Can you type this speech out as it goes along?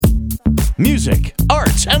music,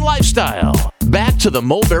 arts, and lifestyle. Back to the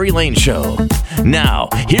Mulberry Lane Show. Now,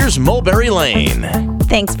 here's Mulberry Lane.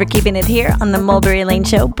 Thanks for keeping it here on the Mulberry Lane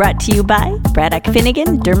Show, brought to you by Braddock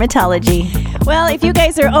Finnegan Dermatology. Well, if you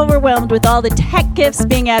guys are overwhelmed with all the tech gifts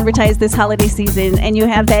being advertised this holiday season and you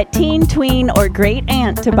have that teen, tween, or great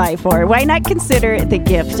aunt to buy for, why not consider the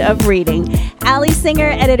gift of reading? Allie Singer,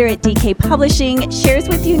 editor at DK Publishing, shares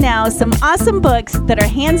with you now some awesome books that are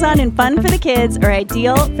hands-on and fun for the kids or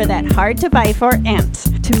ideal for that hard-to-buy-for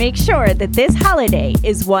aunt to make sure that this holiday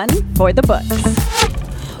is one for the books.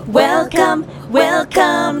 Welcome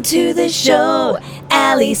to the show,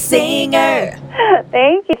 Allie Singer.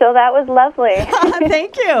 Thank you. So that was lovely.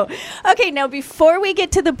 Thank you. Okay, now before we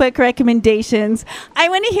get to the book recommendations, I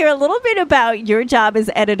want to hear a little bit about your job as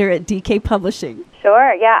editor at DK Publishing.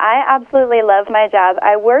 Sure. Yeah, I absolutely love my job.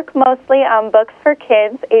 I work mostly on books for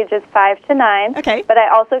kids ages 5 to 9. Okay. But I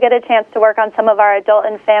also get a chance to work on some of our adult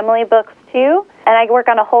and family books too. And I work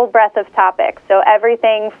on a whole breadth of topics. So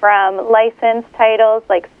everything from licensed titles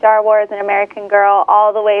like Star Wars and American Girl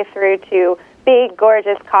all the way through to big,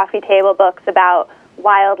 gorgeous coffee table books about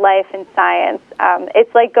wildlife and science.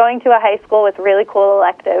 It's like going to a high school with really cool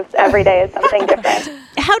electives. Every day is something different.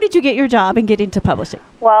 How did you get your job and get into publishing?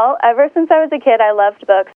 Well, ever since I was a kid, I loved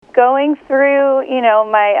books. Going through,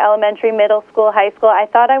 my elementary, middle school, high school, I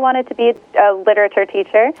thought I wanted to be a literature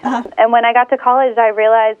teacher. Uh-huh. And when I got to college, I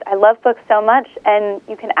realized I love books so much, and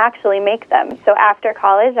you can actually make them. So after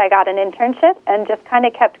college, I got an internship and just kind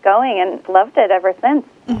of kept going and loved it ever since.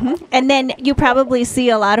 Mm-hmm. And then you probably see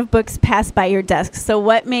a lot of books pass by your desk. So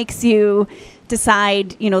what makes you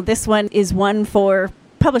decide, this one is one for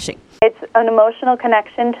publishing? It's an emotional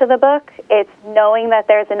connection to the book. It's knowing that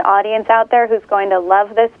there's an audience out there who's going to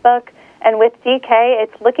love this book. And with DK,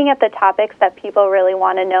 it's looking at the topics that people really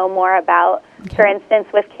want to know more about. Okay. For instance,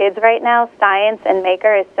 with kids right now, science and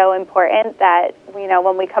maker is so important that,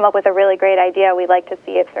 when we come up with a really great idea, we like to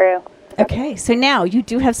see it through. Okay, so now you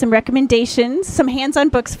do have some recommendations, some hands-on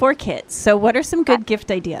books for kids. So what are some good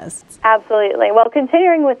gift ideas? Absolutely. Well,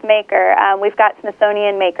 continuing with Maker, we've got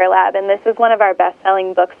Smithsonian Maker Lab, and this is one of our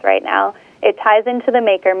best-selling books right now. It ties into the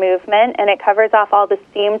maker movement, and it covers off all the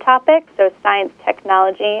STEAM topics, so science,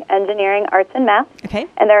 technology, engineering, arts, and math. Okay.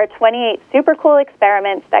 And there are 28 super cool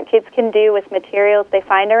experiments that kids can do with materials they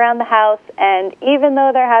find around the house, and even though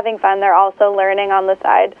they're having fun, they're also learning on the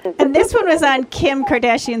side. And this one was on Kim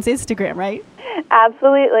Kardashian's Instagram, right?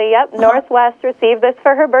 Absolutely, yep. Northwest received this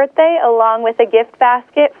for her birthday, along with a gift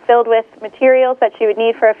basket filled with materials that she would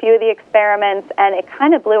need for a few of the experiments, and it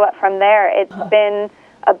kind of blew up from there. It's been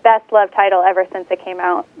a best-loved title ever since it came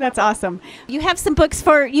out. That's awesome. You have some books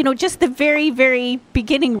for, just the very, very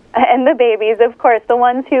beginning. And the babies, of course, the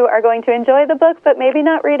ones who are going to enjoy the book but maybe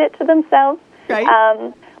not read it to themselves.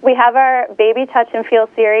 Right. We have our Baby Touch and Feel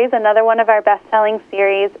series, another one of our best-selling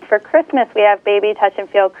series. For Christmas, we have Baby Touch and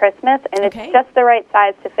Feel Christmas, and it's just the right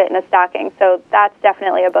size to fit in a stocking. So that's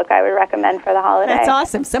definitely a book I would recommend for the holiday. That's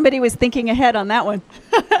awesome. Somebody was thinking ahead on that one.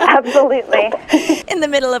 Absolutely. In the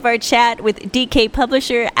middle of our chat with DK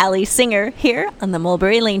publisher Allie Singer here on the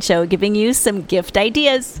Mulberry Lane Show, giving you some gift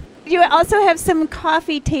ideas. You also have some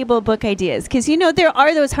coffee table book ideas because, there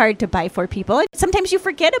are those hard to buy for people. Sometimes you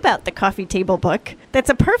forget about the coffee table book. That's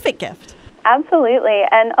a perfect gift. Absolutely.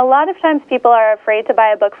 And a lot of times people are afraid to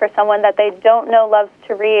buy a book for someone that they don't know loves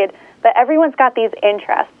to read. But everyone's got these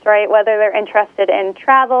interests, right? Whether they're interested in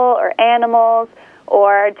travel or animals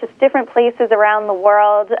or just different places around the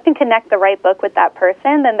world, you can connect the right book with that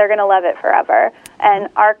person, then they're going to love it forever. And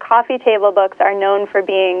our coffee table books are known for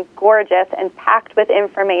being gorgeous and packed with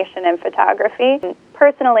information and photography.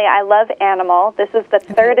 Personally, I love Animal. This is the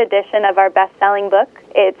third edition of our best-selling book.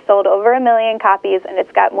 It's sold over 1 million copies, and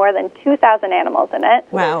it's got more than 2,000 animals in it.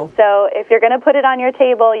 Wow. So if you're going to put it on your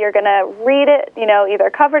table, you're going to read it, either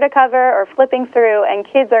cover to cover or flipping through, and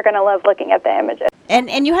kids are going to love looking at the images.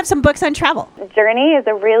 And you have some books on travel. Journey is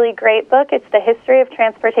a really great book. It's the history of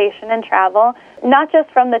transportation and travel, not just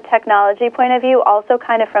from the technology point of view, also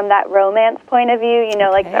kind of from that romance point of view,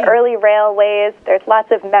 like the early railways. There's lots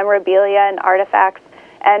of memorabilia and artifacts.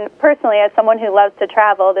 And personally, as someone who loves to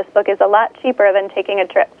travel, this book is a lot cheaper than taking a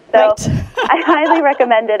trip. So I highly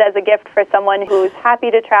recommend it as a gift for someone who's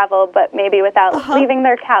happy to travel, but maybe without leaving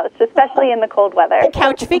their couch, especially in the cold weather. A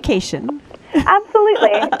couch vacation.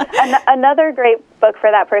 Absolutely. Another great book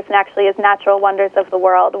for that person actually is Natural Wonders of the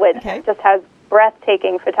World, which just has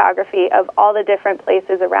breathtaking photography of all the different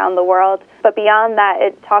places around the world. But beyond that,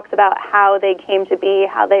 it talks about how they came to be,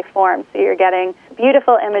 how they formed. So you're getting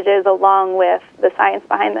beautiful images along with the science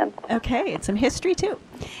behind them. Okay, and some history too.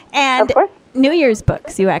 And of course. New Year's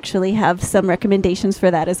books. You actually have some recommendations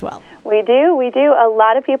for that as well. We do. A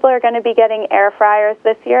lot of people are going to be getting air fryers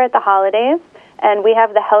this year at the holidays, and we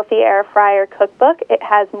have the Healthy Air Fryer Cookbook. It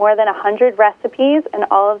has more than 100 recipes, and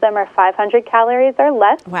all of them are 500 calories or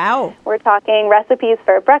less. Wow. We're talking recipes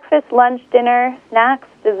for breakfast, lunch, dinner, snacks,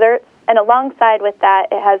 desserts, and alongside with that,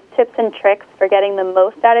 it has tips and tricks for getting the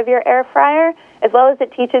most out of your air fryer, as well as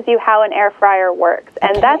it teaches you how an air fryer works.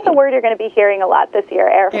 And that's a word you're going to be hearing a lot this year,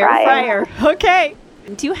 air frying. Air fryer. Okay.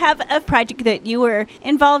 Do you have a project that you were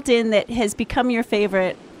involved in that has become your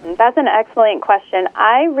favorite? That's an excellent question.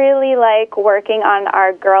 I really like working on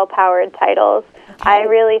our girl-powered titles. Okay. I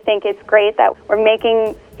really think it's great that we're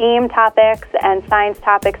making STEAM topics and science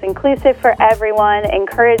topics inclusive for everyone,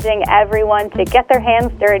 encouraging everyone to get their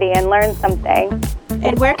hands dirty and learn something.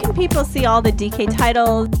 And where can people see all the DK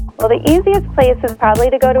titles? Well, the easiest place is probably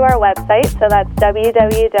to go to our website, so that's www.dk.com.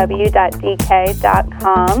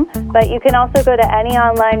 But you can also go to any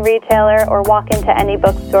online retailer or walk into any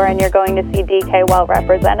bookstore and you're going to see DK well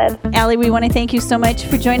represented. Allie, we want to thank you so much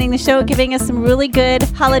for joining the show, giving us some really good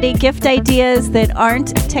holiday gift ideas that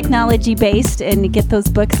aren't technology-based, and get those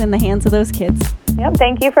books in the hands of those kids. Yep,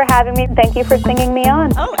 thank you for having me. Thank you for singing me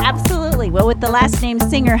on. Oh, absolutely. Well, with the last name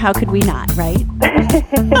Singer, how could we not, right?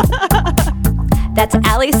 That's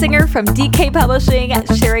Allie Singer from DK Publishing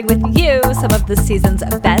sharing with you some of the season's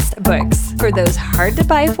best books for those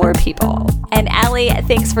hard-to-buy-for people. And Allie,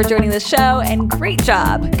 thanks for joining the show, and great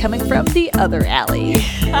job coming from the other Allie,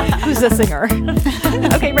 who's a singer.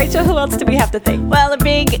 Okay, Rachel, who else do we have to thank? Well, a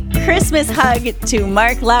big Christmas hug to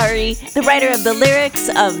Mark Lowry, the writer of the lyrics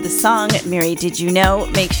of the song Mary Did You Know?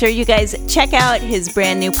 Make sure you guys check out his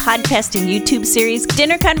brand new podcast and YouTube series,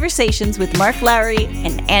 Dinner Conversations with Mark Lowry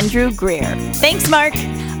and Andrew Greer. Thanks, Mark.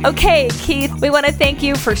 Okay, Keith, we want to thank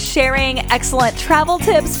you for sharing excellent travel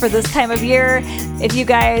tips for this time of year. If you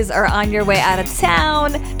guys are on your way out of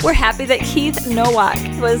town, we're happy that Keith Nowak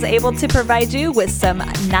was able to provide you with some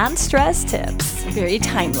non-stress tips. Very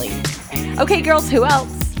timely. Okay, girls, who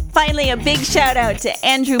else? Finally, a big shout out to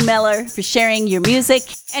Andrew Meller for sharing your music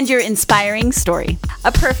and your inspiring story.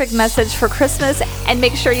 A perfect message for Christmas, and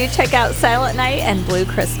make sure you check out Silent Night and Blue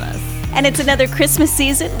Christmas. And it's another Christmas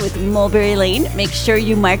season with Mulberry Lane. Make sure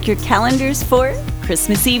you mark your calendars for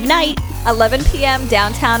Christmas Eve night. 11 p.m.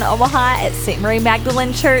 downtown Omaha at St. Mary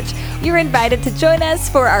Magdalene Church. You're invited to join us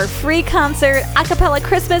for our free concert, a cappella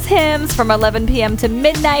Christmas hymns from 11 p.m. to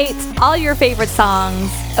midnight. All your favorite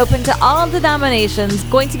songs, open to all denominations.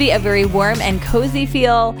 Going to be a very warm and cozy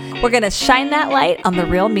feel. We're going to shine that light on the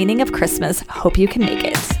real meaning of Christmas. Hope you can make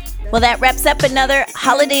it. Well, that wraps up another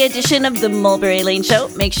holiday edition of the Mulberry Lane Show.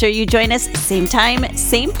 Make sure you join us same time,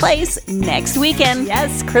 same place next weekend.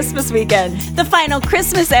 Yes, Christmas weekend. The final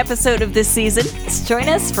Christmas episode of this season. Join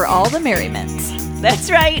us for all the merriment. That's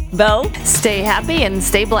right, Bo. Stay happy and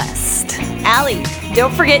stay blessed. Allie.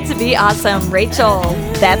 Don't forget to be awesome. Rachel.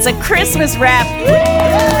 That's a Christmas wrap.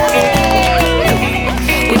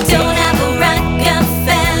 We don't have a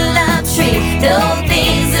Rockefeller tree. The old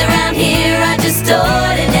things around here are just old.